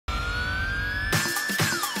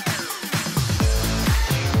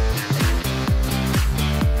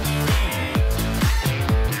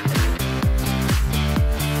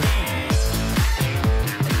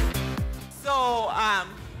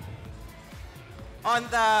on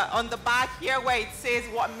the back here where it says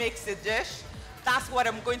what makes a dish. That's what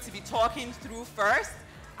I'm going to be talking through first.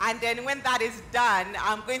 And then when that is done,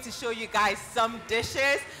 I'm going to show you guys some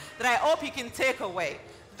dishes that I hope you can take away.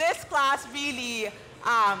 This class really,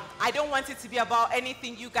 I don't want it to be about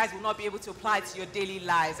anything you guys will not be able to apply to your daily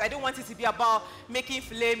lives. I don't want it to be about making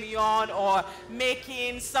filet mignon or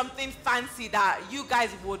making something fancy that you guys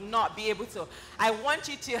would not be able to. I want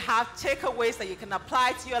you to have takeaways that you can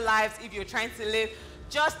apply to your lives if you're trying to live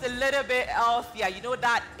just a little bit healthier. You know,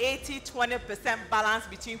 that 80-20% balance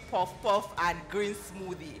between puff-puff and green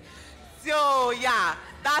smoothie. So yeah,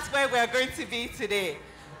 that's where we're going to be today.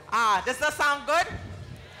 Does that sound good?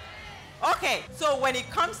 Okay, so when it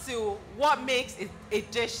comes to what makes a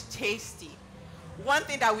dish tasty, one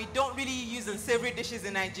thing that we don't really use in savory dishes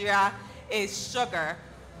in Nigeria is sugar,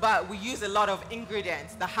 but we use a lot of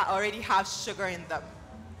ingredients that already have sugar in them.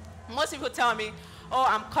 Most people tell me, oh,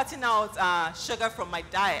 I'm cutting out sugar from my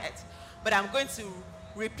diet, but I'm going to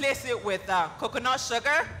replace it with coconut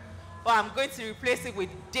sugar, or I'm going to replace it with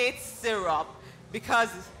date syrup, because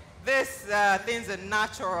these things are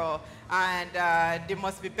natural, and they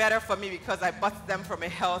must be better for me because I bought them from a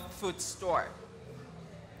health food store.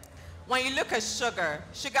 When you look at sugar,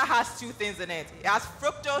 sugar has two things in it. It has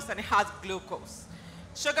fructose and it has glucose.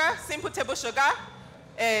 Sugar, simple table sugar,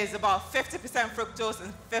 is about 50% fructose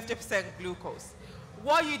and 50% glucose.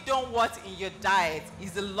 What you don't want in your diet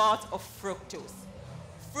is a lot of fructose.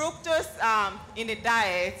 Fructose in a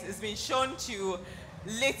diet has been shown to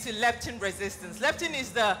lead to leptin resistance. Leptin is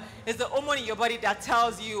the hormone in your body that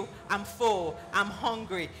tells you, I'm full, I'm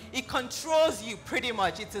hungry. It controls you pretty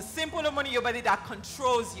much. It's a simple hormone in your body that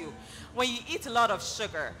controls you. When you eat a lot of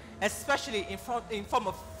sugar, especially in form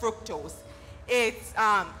of fructose, it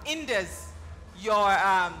hinders your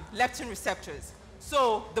leptin receptors.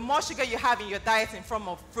 So the more sugar you have in your diet in form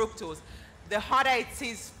of fructose, the harder it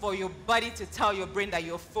is for your body to tell your brain that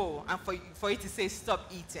you're full and for it to say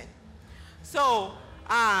stop eating. So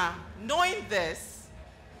knowing this,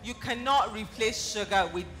 you cannot replace sugar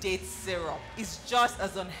with date syrup. It's just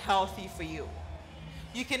as unhealthy for you.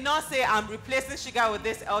 You cannot say I'm replacing sugar with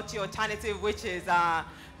this healthy alternative, which is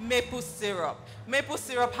maple syrup. Maple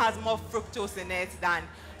syrup has more fructose in it than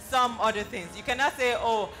some other things. You cannot say,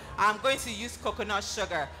 oh, I'm going to use coconut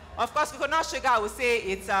sugar. Of course, coconut sugar, I would say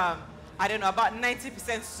it's, I don't know, about 90%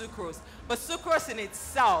 sucrose. But sucrose in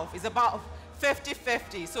itself is about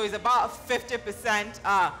 50-50, so it's about 50%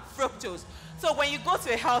 fructose. So when you go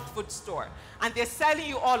to a health food store and they're selling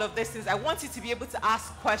you all of these things, I want you to be able to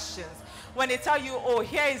ask questions. When they tell you, oh,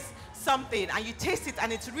 here is something, and you taste it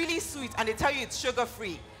and it's really sweet, and they tell you it's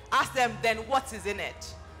sugar-free, ask them, then what is in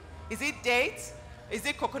it? Is it date? Is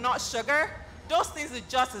it coconut sugar? Those things are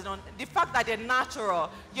just as the fact that they're natural.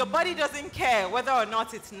 Your body doesn't care whether or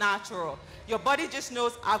not it's natural. Your body just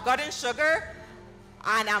knows, I've gotten sugar,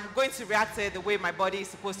 and I'm going to react to it the way my body is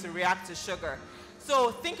supposed to react to sugar.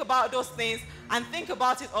 So think about those things, and think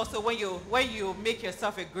about it also when you make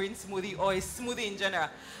yourself a green smoothie or a smoothie in general.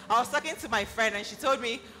 I was talking to my friend, and she told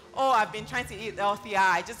me, oh, I've been trying to eat healthier.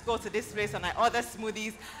 I just go to this place and I order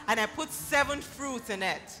smoothies, and I put 7 fruits in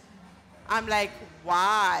it. I'm like,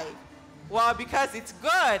 why? Well, because it's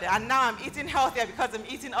good, and now I'm eating healthier because I'm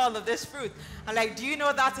eating all of this fruit. I'm like, do you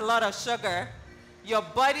know that's a lot of sugar? Your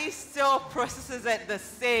body still processes it the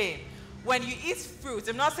same. When you eat fruit,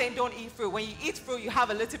 I'm not saying don't eat fruit. When you eat fruit, you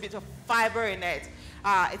have a little bit of fiber in it.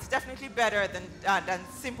 It's definitely better than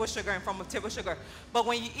simple sugar in form of table sugar. But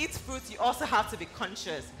when you eat fruit, you also have to be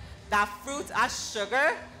conscious that fruit has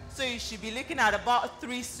sugar, so you should be looking at about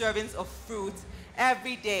 3 servings of fruit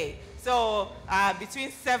every day. So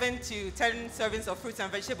between 7 to 10 servings of fruits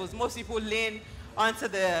and vegetables. Most people lean onto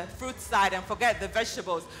the fruit side and forget the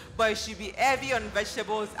vegetables, but it should be heavy on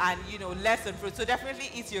vegetables and less on fruit. So definitely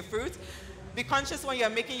eat your fruit. Be conscious when you're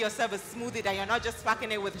making yourself a smoothie that you're not just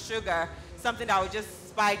packing it with sugar, something that will just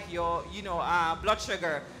spike your blood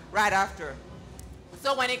sugar right after.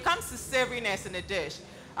 So when it comes to savoriness in a dish,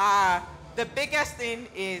 the biggest thing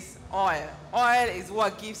is oil. Oil is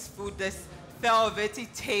what gives food this velvety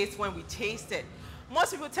taste when we taste it.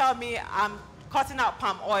 Most people tell me I'm cutting out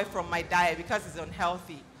palm oil from my diet because it's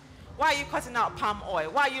unhealthy. Why are you cutting out palm oil?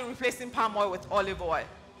 Why are you replacing palm oil with olive oil?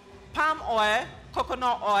 Palm oil,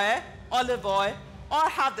 coconut oil, olive oil, all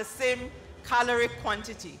have the same caloric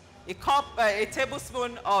quantity. A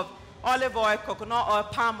tablespoon of olive oil, coconut oil,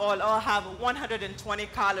 palm oil all have 120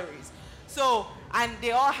 calories. So, and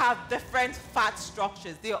they all have different fat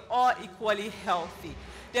structures. They are all equally healthy.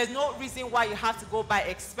 There's no reason why you have to go buy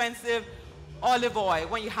expensive olive oil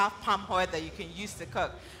when you have palm oil that you can use to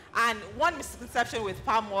cook. And one misconception with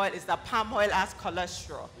palm oil is that palm oil has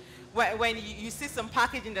cholesterol. when you see some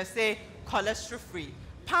packaging that say cholesterol-free,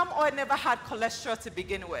 palm oil never had cholesterol to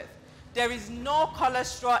begin with. There is no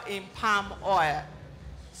cholesterol in palm oil.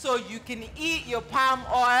 So you can eat your palm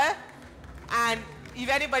oil, and if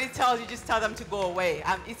anybody tells you, just tell them to go away.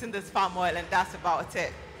 I'm eating this palm oil, and that's about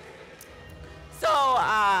it. So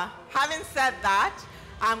having said that,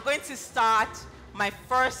 I'm going to start my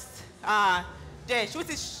first dish,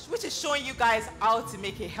 which is showing you guys how to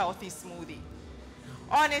make a healthy smoothie.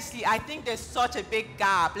 Honestly, I think there's such a big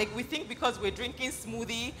gap. Like, we think because we're drinking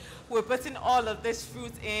smoothie, we're putting all of this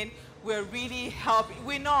fruit in, we're really helping.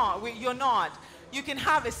 We're not. You're not. You can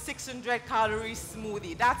have a 600-calorie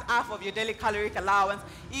smoothie. That's half of your daily caloric allowance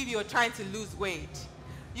if you're trying to lose weight.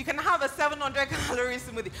 You can have a 700-calorie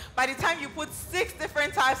smoothie. By the time you put 6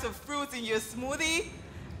 different types of fruit in your smoothie,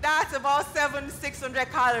 that's about 600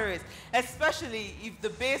 calories, especially if the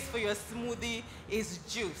base for your smoothie is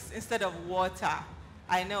juice instead of water.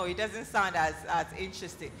 I know, it doesn't sound as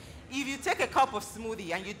interesting. If you take a cup of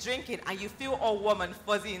smoothie and you drink it and you feel all warm and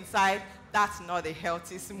fuzzy inside, that's not a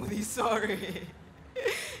healthy smoothie, sorry.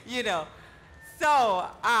 You know. So,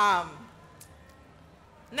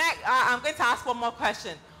 next, I'm going to ask one more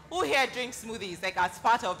question. Who here drinks smoothies, like as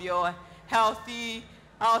part of your healthy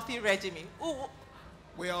regimen?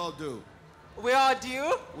 We all do. We all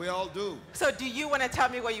do? We all do. So do you want to tell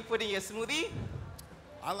me what you put in your smoothie?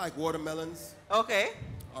 I like watermelons. Okay.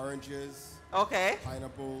 Oranges. Okay.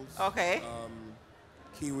 Pineapples. Okay.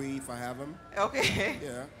 Kiwi if I have them. Okay.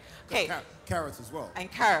 Yeah. Okay. Carrots as well.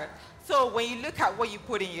 And carrot. So when you look at what you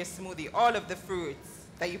put in your smoothie, all of the fruits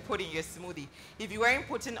that you put in your smoothie, if you weren't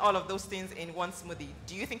putting all of those things in one smoothie,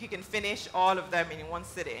 do you think you can finish all of them in one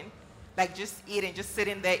sitting? Like just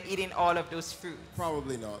sitting there eating all of those fruits?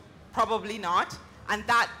 Probably not. Probably not. And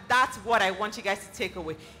that's what I want you guys to take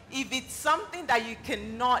away. If it's something that you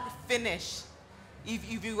cannot finish,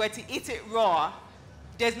 if you were to eat it raw,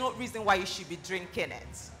 there's no reason why you should be drinking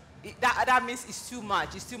it. That means it's too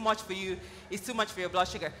much. It's too much for you. It's too much for your blood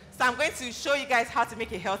sugar. So I'm going to show you guys how to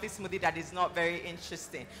make a healthy smoothie that is not very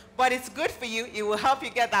interesting. But it's good for you. It will help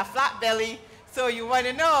you get that flat belly. So you want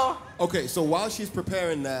to know. Okay, so while she's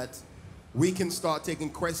preparing that, we can start taking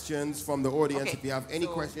questions from the audience. Okay, if you have any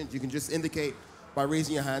questions, you can just indicate by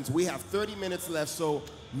raising your hands. We have 30 minutes left, so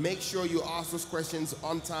make sure you ask those questions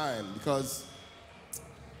on time because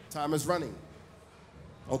time is running.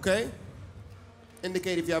 Okay?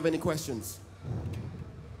 Indicate if you have any questions.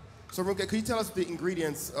 So, Ronke, could you tell us the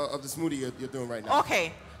ingredients of the smoothie you're doing right now?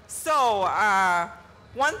 Okay. So,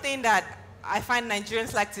 one thing that I find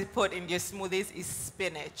Nigerians like to put in their smoothies is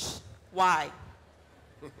spinach. Why?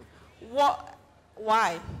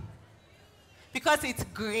 Why? Because it's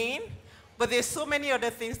green, but there's so many other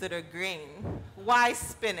things that are green. Why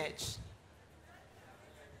spinach?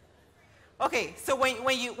 Okay, so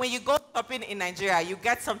when you go shopping in Nigeria, you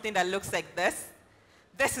get something that looks like this.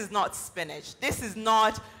 This is not spinach. This is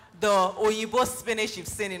not the Oyibo spinach you've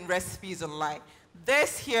seen in recipes online.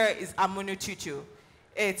 This here is amonututu.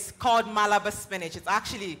 It's called Malabar spinach. It's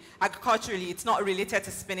actually, agriculturally, it's not related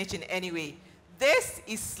to spinach in any way. This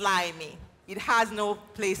is slimy. It has no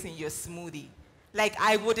place in your smoothie. Like,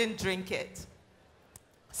 I wouldn't drink it.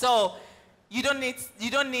 So you don't need,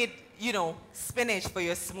 spinach for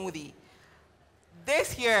your smoothie.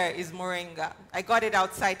 This here is moringa. I got it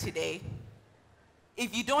outside today.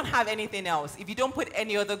 If you don't have anything else, if you don't put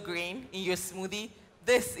any other grain in your smoothie,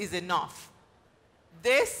 this is enough.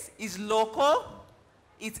 This is local,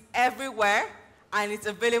 it's everywhere, and it's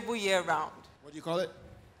available year-round. What do you call it?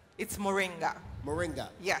 It's moringa. Moringa.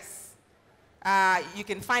 Yes. You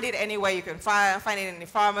can find it anywhere. You can find it in the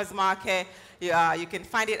farmer's market. You can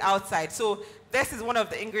find it outside. So this is one of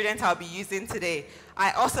the ingredients I'll be using today.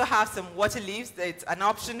 I also have some water leaves. It's an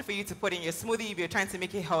option for you to put in your smoothie if you're trying to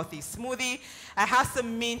make a healthy smoothie. I have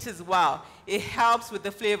some mint as well. It helps with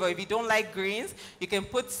the flavor. If you don't like greens, you can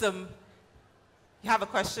put some... You have a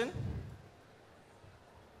question?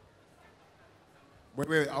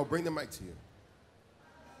 Wait, I'll bring the mic to you.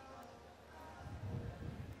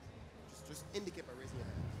 Just indicate by raising your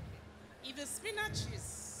hands. If the spinach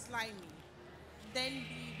is slimy, then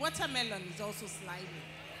the watermelon is also slimy.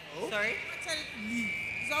 Oh? Sorry? Water leaf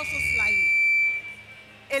is also slimy.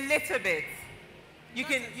 A little bit. You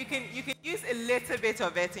can use a little bit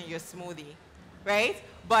of it in your smoothie, right?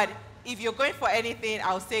 But if you're going for anything,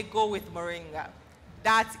 I'll say go with moringa.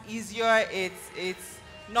 That's easier. It's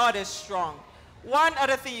not as strong. One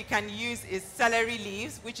other thing you can use is celery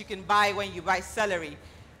leaves, which you can buy when you buy celery.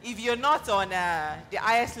 If you're not on the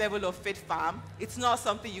highest level of Fit Farm, it's not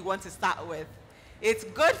something you want to start with. It's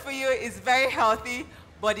good for you, it's very healthy,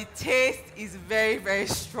 but the taste is very, very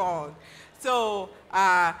strong. So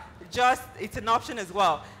it's an option as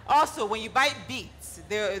well. Also, when you buy beets,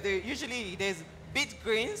 usually there's beet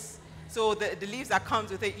greens, so the leaves that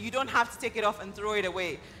comes with it, you don't have to take it off and throw it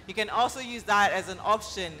away. You can also use that as an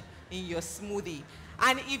option in your smoothie.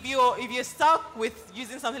 And if you're stuck with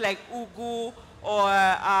using something like ugu or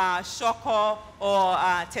shoko or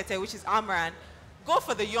tete, which is amaranth, go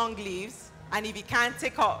for the young leaves. And if you can,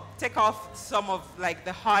 take off some of like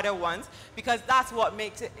the harder ones, because that's what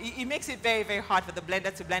makes it makes it very, very hard for the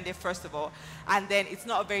blender to blend it first of all. And then it's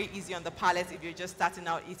not very easy on the palate if you're just starting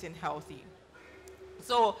out eating healthy.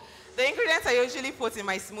 So the ingredients I usually put in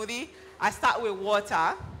my smoothie, I start with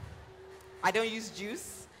water. I don't use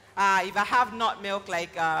juice. If I have nut milk,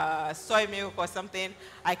 like soy milk or something,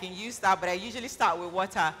 I can use that, but I usually start with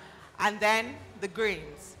water. And then the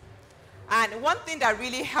greens. And one thing that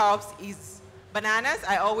really helps is bananas.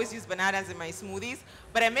 I always use bananas in my smoothies,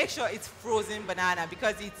 but I make sure it's frozen banana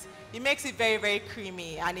because it makes it very, very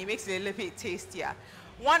creamy and it makes it a little bit tastier.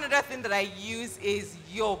 One other thing that I use is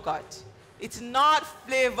yogurt. It's not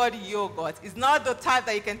flavored yogurt. It's not the type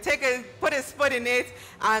that you can put a spoon in it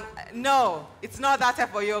and no, it's not that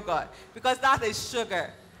type of yogurt because that is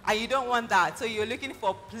sugar and you don't want that. So you're looking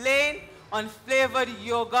for plain, unflavored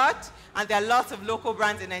yogurt, and there are lots of local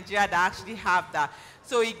brands in Nigeria that actually have that.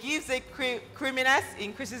 So it gives a creaminess,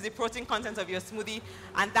 increases the protein content of your smoothie,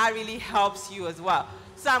 and that really helps you as well.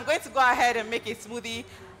 So I'm going to go ahead and make a smoothie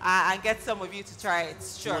and get some of you to try it.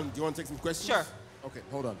 Sure. Do you want to take some questions? Sure. Okay,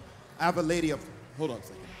 hold on. I have a lady up. Hold on a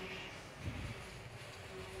second.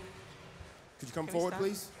 Could you come forward,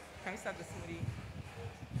 please? Can we start the smoothie?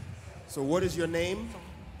 So what is your name?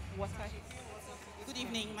 Water. Good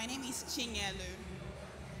evening. My name is Chinyelu.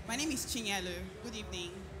 Good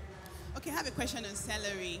evening. Okay, I have a question on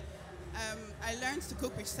celery. I learned to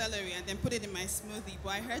cook with celery and then put it in my smoothie, but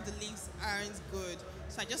I heard the leaves aren't good.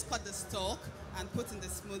 So I just cut the stalk and put in the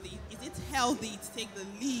smoothie. Is it healthy to take the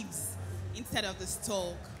leaves instead of the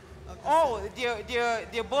stalk?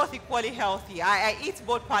 They're both equally healthy. I eat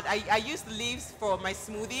both parts. I use the leaves for my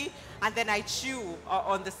smoothie, and then I chew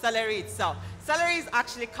on the celery itself. Celery is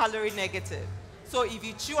actually calorie negative. So if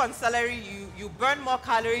you chew on celery, you burn more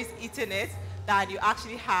calories eating it than you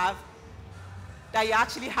actually have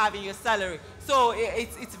in your celery. So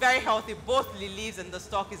it's very healthy. Both the leaves and the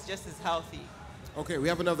stalk is just as healthy. Okay, we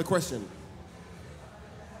have another question.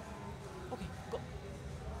 Okay, go.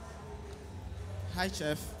 Hi,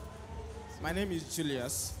 Chef. My name is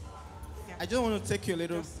Julius. Yeah. I just want to take you a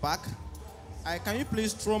little back. Can you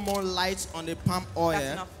please throw more light on the palm oil?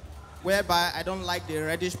 That's enough. Whereby I don't like the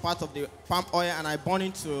reddish part of the palm oil and I burn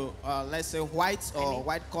into, let's say, white or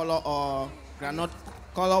white color or granite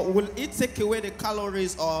color. Will it take away the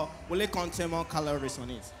calories or will it contain more calories on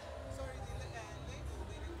it?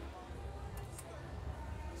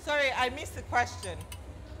 Sorry, I missed the question.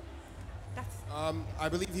 I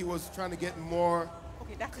believe he was trying to get more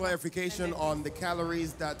clarification on the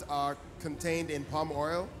calories that are contained in palm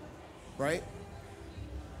oil, right?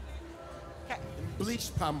 Okay.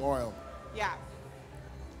 Bleached palm oil. Yeah.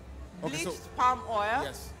 Okay, Bleached palm oil.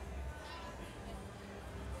 Yes.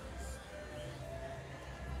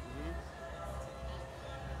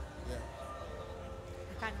 Yeah.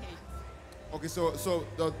 I can't hear you. Okay, so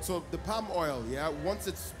the palm oil, yeah, once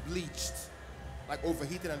it's bleached, like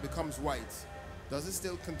overheated and becomes white, does it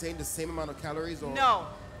still contain the same amount of calories or?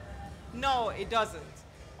 No, it doesn't.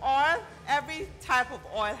 Every type of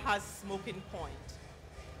oil has smoking point.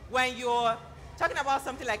 When you're talking about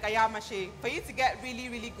something like ayamashi, for you to get really,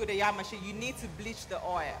 really good ayamashi, you need to bleach the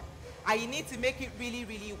oil. And you need to make it really,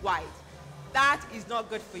 really white. That is not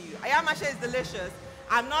good for you. Ayamashi is delicious.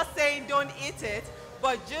 I'm not saying don't eat it,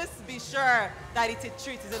 but just be sure that it's a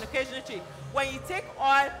treat, it's an occasional treat. When you take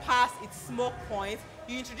oil past its smoke point,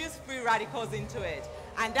 you introduce free radicals into it.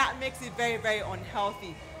 And that makes it very, very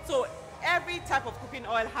unhealthy. So every type of cooking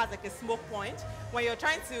oil has like a smoke point. When you're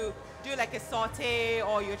trying to do like a saute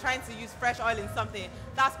or you're trying to use fresh oil in something,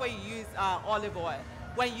 that's where you use olive oil.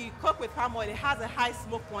 When you cook with palm oil, it has a high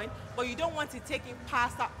smoke point, but you don't want to take it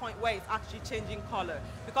past that point where it's actually changing color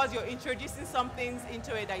because you're introducing some things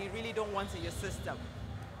into it that you really don't want in your system.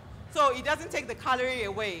 So it doesn't take the calorie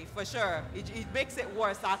away, for sure. It makes it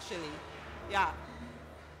worse, actually. Yeah.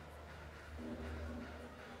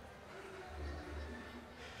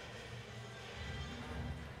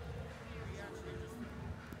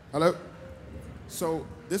 Hello? So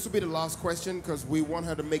this will be the last question because we want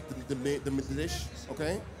her to make the dish,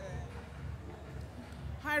 okay?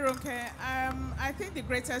 Hi, Ronke. I think the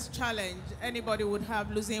greatest challenge anybody would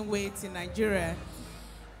have losing weight in Nigeria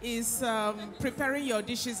is preparing your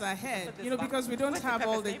dishes ahead, because we don't have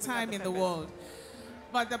all the time in the world.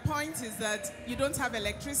 But the point is that you don't have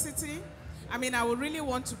electricity. I mean, I would really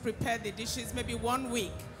want to prepare the dishes maybe 1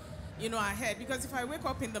 week, ahead. Because if I wake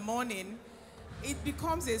up in the morning, it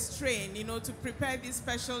becomes a strain, to prepare this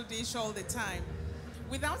special dish all the time.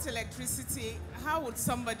 Without electricity, how would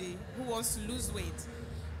somebody who wants to lose weight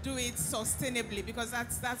do it sustainably? Because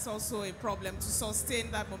that's also a problem, to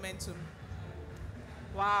sustain that momentum.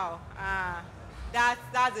 Wow,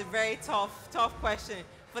 that's a very tough question.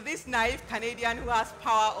 For this naive Canadian who has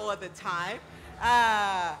power all the time,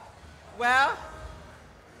 well,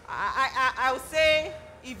 I would say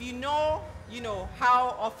if you know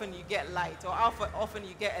how often you get light or how often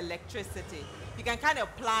you get electricity, you can kind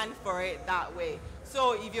of plan for it that way.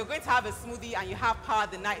 So if you're going to have a smoothie and you have power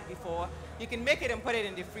the night before, you can make it and put it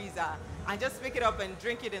in the freezer and just pick it up and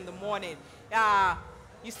drink it in the morning.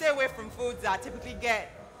 You stay away from foods that typically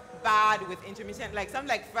get bad with intermittent, like something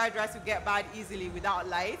like fried rice will get bad easily without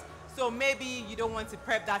light. So maybe you don't want to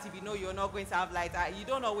prep that if you know you're not going to have light. You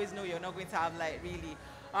don't always know you're not going to have light, really.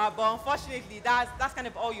 But unfortunately, that's kind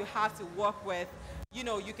of all you have to work with.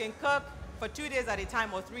 You can cook for 2 days at a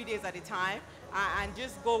time or 3 days at a time and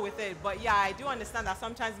just go with it. But yeah, I do understand that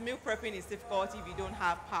sometimes meal prepping is difficult if you don't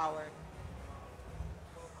have power.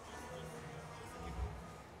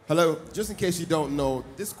 Hello, just in case you don't know,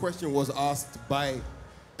 this question was asked by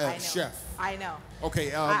a chef. I know.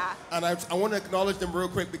 Okay, and I want to acknowledge them real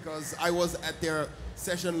quick because I was at their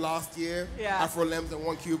session last year, Afro Lems and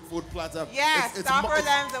One Cube Food Platter. Yes, Afro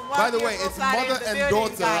Lems and One Cube. By the way, it's mother and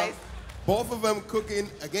daughter, guys. Both of them cooking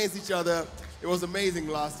against each other. It was amazing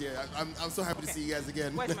last year. I'm so happy to see you guys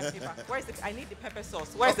again. Where's my pepper? I need the pepper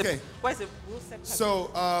sauce. Where's the roasted pepper?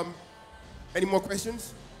 So, any more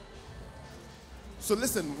questions? So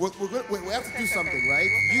listen, we have to do something, right?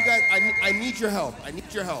 You guys, I need your help. I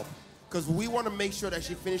need your help. Because we want to make sure that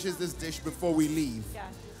she finishes this dish before we leave. Yeah.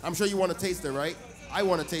 I'm sure you want to taste it, right? I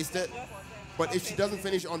want to taste it. But if she doesn't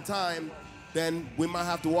finish on time, then we might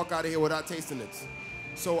have to walk out of here without tasting it.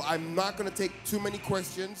 So I'm not going to take too many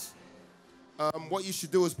questions. What you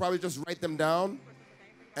should do is probably just write them down.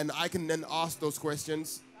 And I can then ask those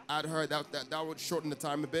questions at her. That would shorten the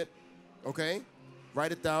time a bit. Okay?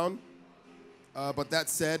 Write it down. But that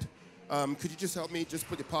said, could you just help me just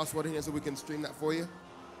put your password in here so we can stream that for you?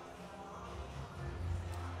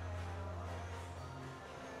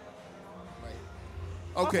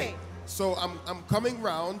 Right. Okay. So I'm coming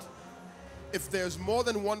round. If there's more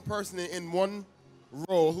than one person in one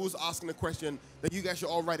row who's asking a question, then you guys should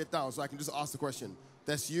all write it down so I can just ask the question.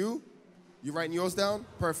 That's you? You writing yours down?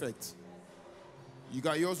 Perfect. You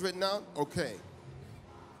got yours written down? Okay.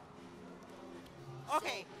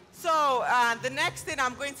 Okay. So the next thing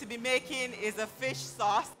I'm going to be making is a fish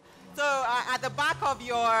sauce. So at the back of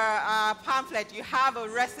your pamphlet, you have a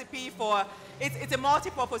recipe for, it's a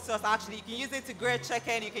multi-purpose sauce actually. You can use it to grate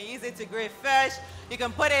chicken, you can use it to grate fish, you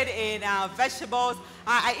can put it in vegetables.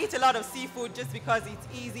 I eat a lot of seafood just because it's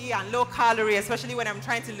easy and low calorie, especially when I'm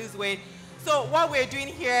trying to lose weight. So what we're doing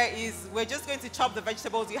here is we're just going to chop the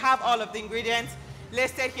vegetables. You have all of the ingredients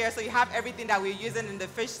listed here, so you have everything that we're using in the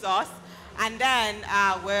fish sauce. And then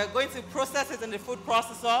we're going to process it in the food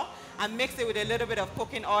processor and mix it with a little bit of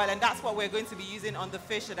cooking oil. And that's what we're going to be using on the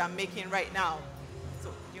fish that I'm making right now. So,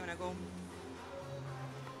 do you want to go?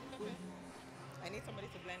 I need somebody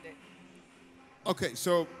to blend it. Okay,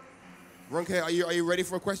 so, Ronke, are you ready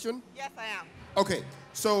for a question? Yes, I am. Okay,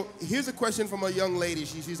 so here's a question from a young lady.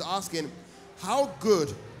 She's asking, how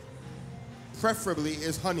good, preferably,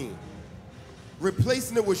 is honey?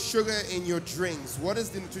 Replacing it with sugar in your drinks, what is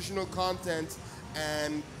the nutritional content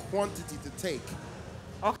and quantity to take?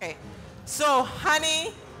 Okay, so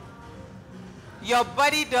honey, your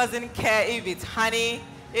body doesn't care if it's honey,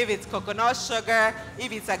 if it's coconut sugar,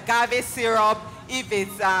 if it's agave syrup, if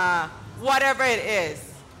it's whatever it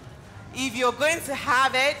is. If you're going to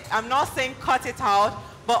have it, I'm not saying cut it out,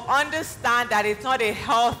 but understand that it's not a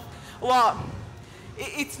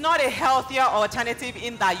it's not a healthier alternative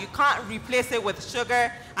in that you can't replace it with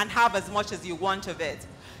sugar and have as much as you want of it.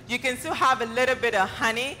 You can still have a little bit of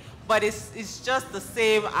honey, but it's just the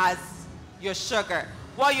same as your sugar.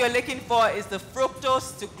 What you're looking for is the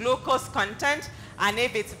fructose to glucose content, and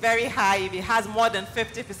if it's very high, if it has more than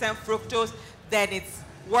 50% fructose, then it's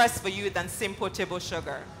worse for you than simple table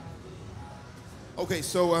sugar. Okay,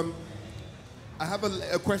 so I have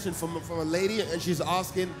a question from a lady, and she's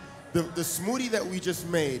asking, the smoothie that we just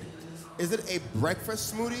made, is it a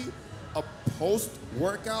breakfast smoothie, a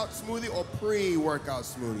post-workout smoothie, or pre-workout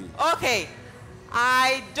smoothie? Okay,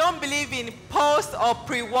 I don't believe in post or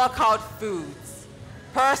pre-workout foods.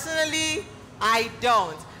 Personally, I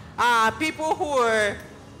don't. People who are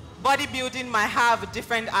bodybuilding might have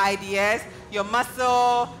different ideas. Your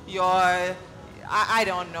muscle, I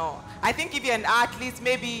don't know. I think if you're an athlete,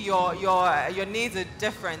 maybe your needs are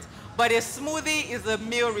different. But a smoothie is a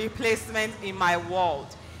meal replacement in my world.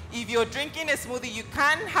 If you're drinking a smoothie, you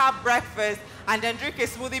can have breakfast and then drink a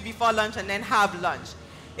smoothie before lunch and then have lunch.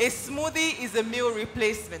 A smoothie is a meal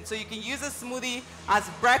replacement. So you can use a smoothie as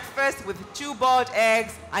breakfast with 2 boiled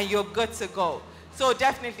eggs and you're good to go. So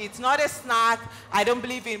definitely, it's not a snack. I don't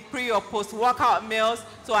believe in pre or post-workout meals,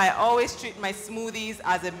 so I always treat my smoothies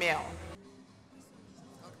as a meal.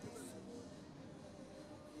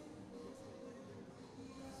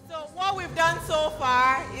 So what we've done so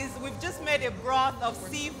far is we've just made a broth of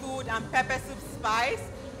seafood and pepper soup spice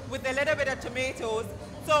with a little bit of tomatoes.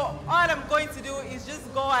 So all I'm going to do is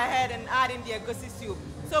just go ahead and add in the egusi soup.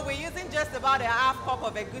 So we're using just about a half cup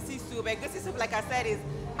of egusi soup. Egusi soup, like I said,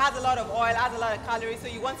 has a lot of oil, has a lot of calories, so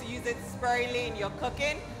you want to use it sparingly in your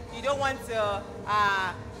cooking. You don't want to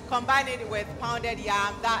combine it with pounded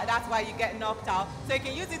yam. That's why you get knocked out. So you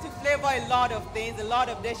can use it to flavor a lot of things, a lot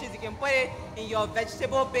of dishes. You can put it in your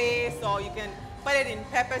vegetable base or you can put it in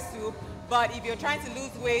pepper soup. But if you're trying to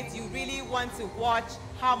lose weight, you really want to watch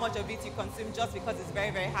how much of it you consume just because it's very,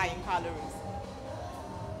 very high in calories.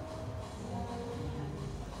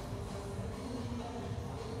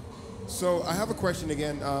 So I have a question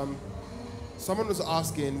again. Someone was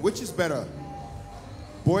asking, which is better?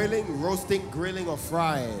 Boiling, roasting, grilling, or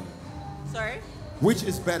frying? Sorry? Which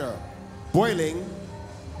is better? Boiling,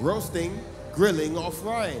 roasting, grilling, or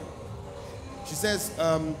frying? She says,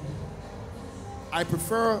 I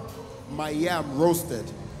prefer my yam roasted.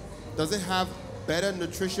 Does it have better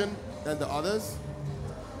nutrition than the others?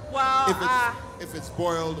 Well, if it's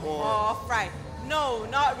boiled or fried. No,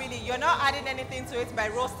 not really. You're not adding anything to it by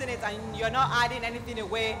roasting it, and you're not adding anything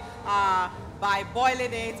away by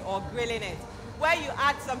boiling it or grilling it. Where you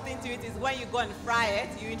add something to it is when you go and fry it.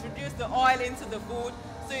 You introduce the oil into the food,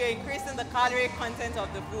 so you're increasing the calorie content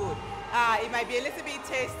of the food. It might be a little bit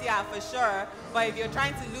tastier for sure, but if you're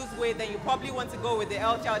trying to lose weight, then you probably want to go with the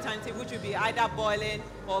healthy alternative, which would be either boiling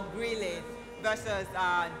or grilling versus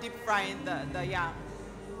deep frying the yam.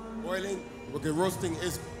 boiling? Okay, roasting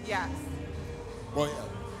is. Yes. Well, yeah.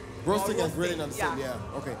 Roasting and grilling are the same, yeah.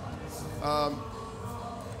 Okay.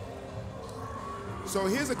 So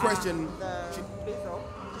here's a question.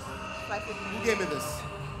 Who gave me this?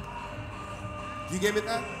 You gave me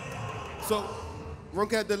that? So,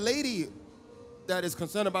 Ronke, the lady that is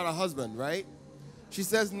concerned about her husband, right? She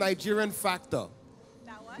says Nigerian factor.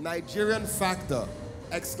 That what? Nigerian factor,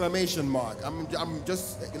 exclamation mark. I'm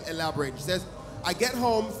just elaborating. She says, I get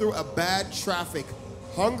home through a bad traffic,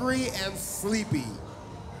 hungry and sleepy.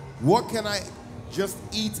 What can I just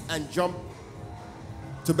eat and jump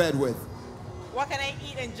to bed with? What can I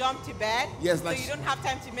eat and jump to bed? Yes, so like you don't have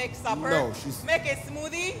time to make supper? No, she's... Make a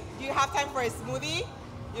smoothie. Do you have time for a smoothie?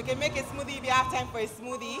 You can make a smoothie if you have time for a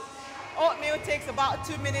smoothie. Oatmeal takes about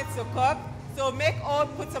 2 minutes to cook. So make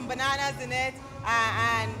oat, put some bananas in it,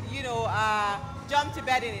 and you know, jump to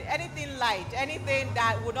bed in it. Anything light, anything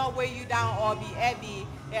that would not weigh you down or be heavy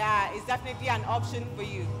is definitely an option for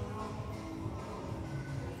you.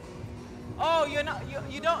 Oh, you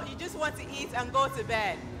just want to eat and go to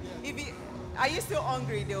bed. Yeah. Are you still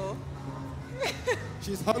hungry though?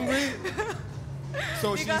 She's hungry.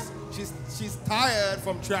 So she's tired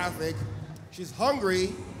from traffic. She's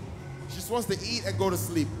hungry. She just wants to eat and go to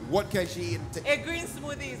sleep. What can she eat? A green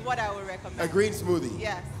smoothie is what I would recommend. A green smoothie?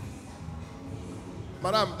 Yes.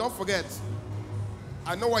 Madam, don't forget.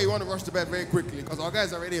 I know why you want to rush to bed very quickly, because our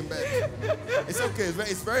guys are already in bed. It's okay.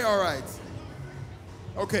 It's very all right.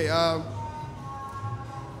 Okay.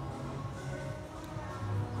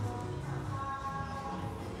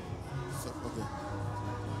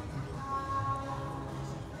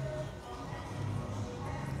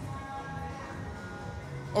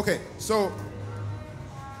 Okay, so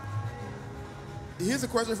here's a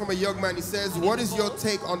question from a young man. He says, what is your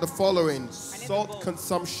take on the following? Salt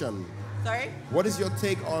consumption. Sorry? What is your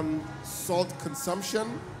take on salt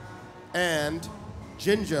consumption and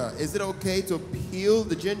ginger? Is it okay to peel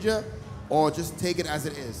the ginger or just take it as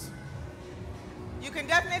it is? You can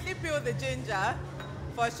definitely peel the ginger,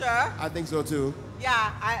 for sure. I think so too.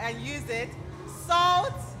 Yeah, I use it.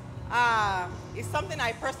 Salt is something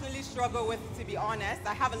I personally struggle with, to be honest.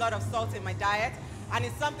 I have a lot of salt in my diet, and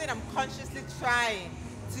it's something I'm consciously trying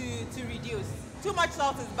to reduce. Too much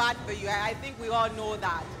salt is bad for you. I think we all know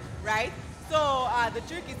that, right? So the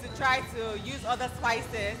trick is to try to use other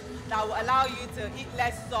spices that will allow you to eat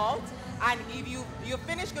less salt. And if you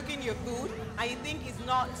finish cooking your food and you think it's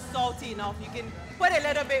not salty enough, you can put a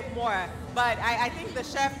little bit more. But I think the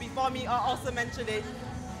chef before me also mentioned it.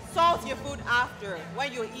 Salt your food after,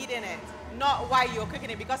 when you're eating it, not while you're cooking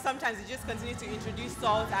it, because sometimes you just continue to introduce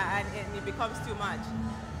salt and it becomes too much.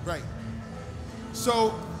 Right.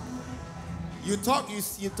 So you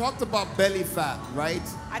talked about belly fat, right?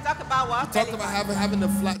 I talk about what? You talked about having a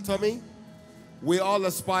flat tummy. We all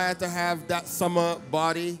aspire to have that summer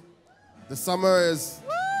body. The summer is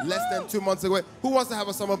less than 2 months away. Who wants to have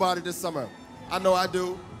a summer body this summer? I know I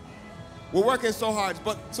do. We're working so hard,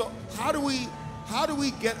 but so how do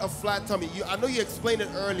we get a flat tummy? I know you explained it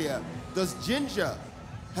earlier. Does ginger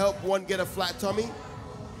help one get a flat tummy?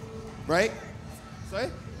 Right? Sorry?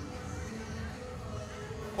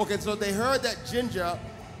 Okay, so they heard that ginger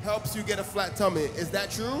helps you get a flat tummy. Is that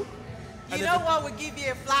true? You know what would give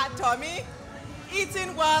you a flat tummy?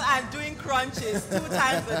 Eating well and doing crunches 2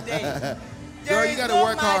 times a day. Girl, you gotta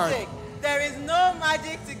work hard. There is no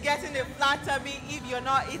magic to getting a flat tummy if you're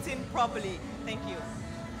not eating properly. Thank you.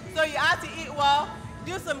 So you have to eat well,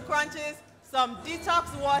 do some crunches, some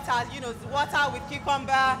detox water, water with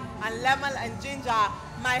cucumber and lemon and ginger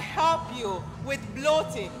might help you with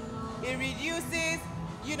bloating. It reduces,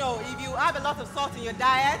 if you have a lot of salt in your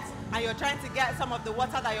diet and you're trying to get some of the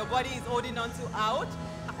water that your body is holding on to out,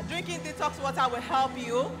 drinking detox water will help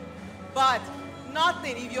you, but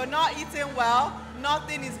nothing, if you're not eating well,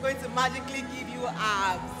 nothing is going to magically give you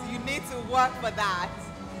abs. You need to work for that.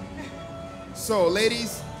 So,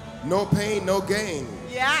 ladies, no pain, no gain.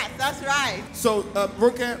 Yes, that's right. So,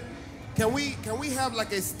 Ronke, can we have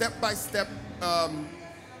like a step-by-step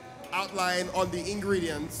outline on the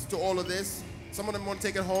ingredients to all of this? Some of them want to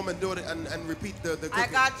take it home and do it and repeat the cooking. I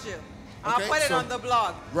got you. I'll put it on the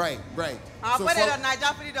blog. Right. I'll put it on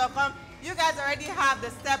NigerFoodie.com. You guys already have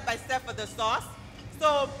the step-by-step for the sauce.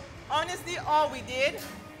 So, honestly, all we did,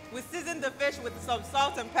 we seasoned the fish with some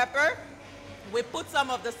salt and pepper. We put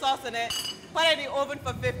some of the sauce in it, put it in the oven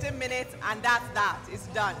for 15 minutes, and that's that. It's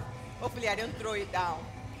done. Hopefully, I didn't throw it down.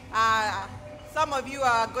 Some of you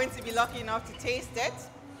are going to be lucky enough to taste it.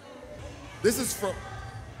 This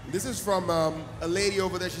is from a lady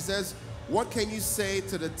over there. She says, what can you say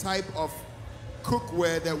to the type of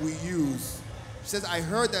cookware that we use? She says, I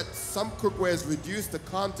heard that some cookwares reduce the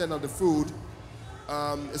content of the food,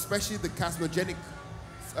 especially the carcinogenic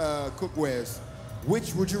cookwares.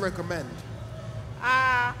 Which would you recommend?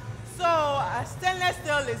 Stainless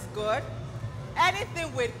steel is good.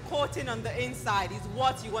 Anything with coating on the inside is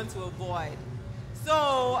what you want to avoid.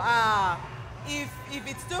 So if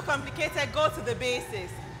it's too complicated, go to the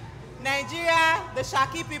basics. Nigeria, the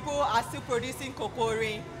Shaki people are still producing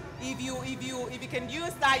kokori. If you can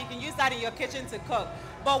use that, you can use that in your kitchen to cook.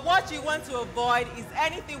 But what you want to avoid is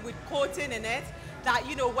anything with coating in it that,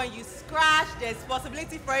 when you scratch, there's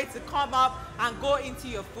possibility for it to come up and go into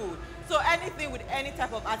your food. So anything with any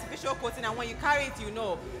type of artificial coating, and when you carry it,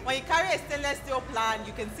 When you carry a stainless steel pan,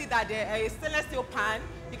 you can see that a stainless steel pan,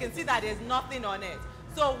 you can see that there's nothing on it.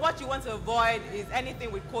 So what you want to avoid is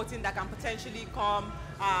anything with coating that can potentially come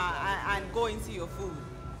and go into your food.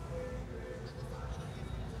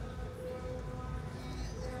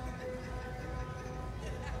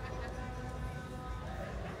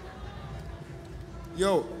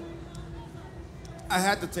 Yo, I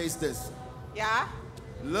had to taste this. Yeah?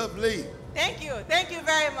 Lovely. Thank you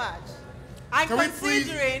very much. And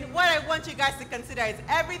considering, what I want you guys to consider is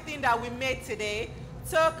everything that we made today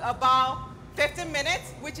took about 15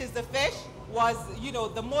 minutes, which is the fish, was,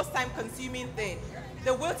 the most time-consuming thing.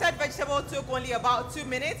 The wilted vegetable took only about 2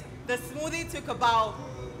 minutes. The smoothie took about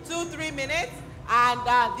 2-3 minutes. And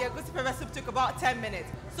the egusi pepper soup took about 10 minutes.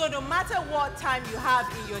 So no matter what time you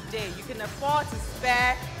have in your day, you can afford to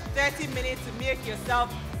spare 30 minutes to make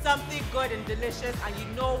yourself something good and delicious, and you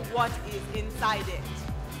know what is inside it.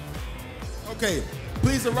 Okay,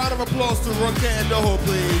 please a round of applause to Ronke Edoho,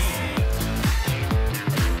 please.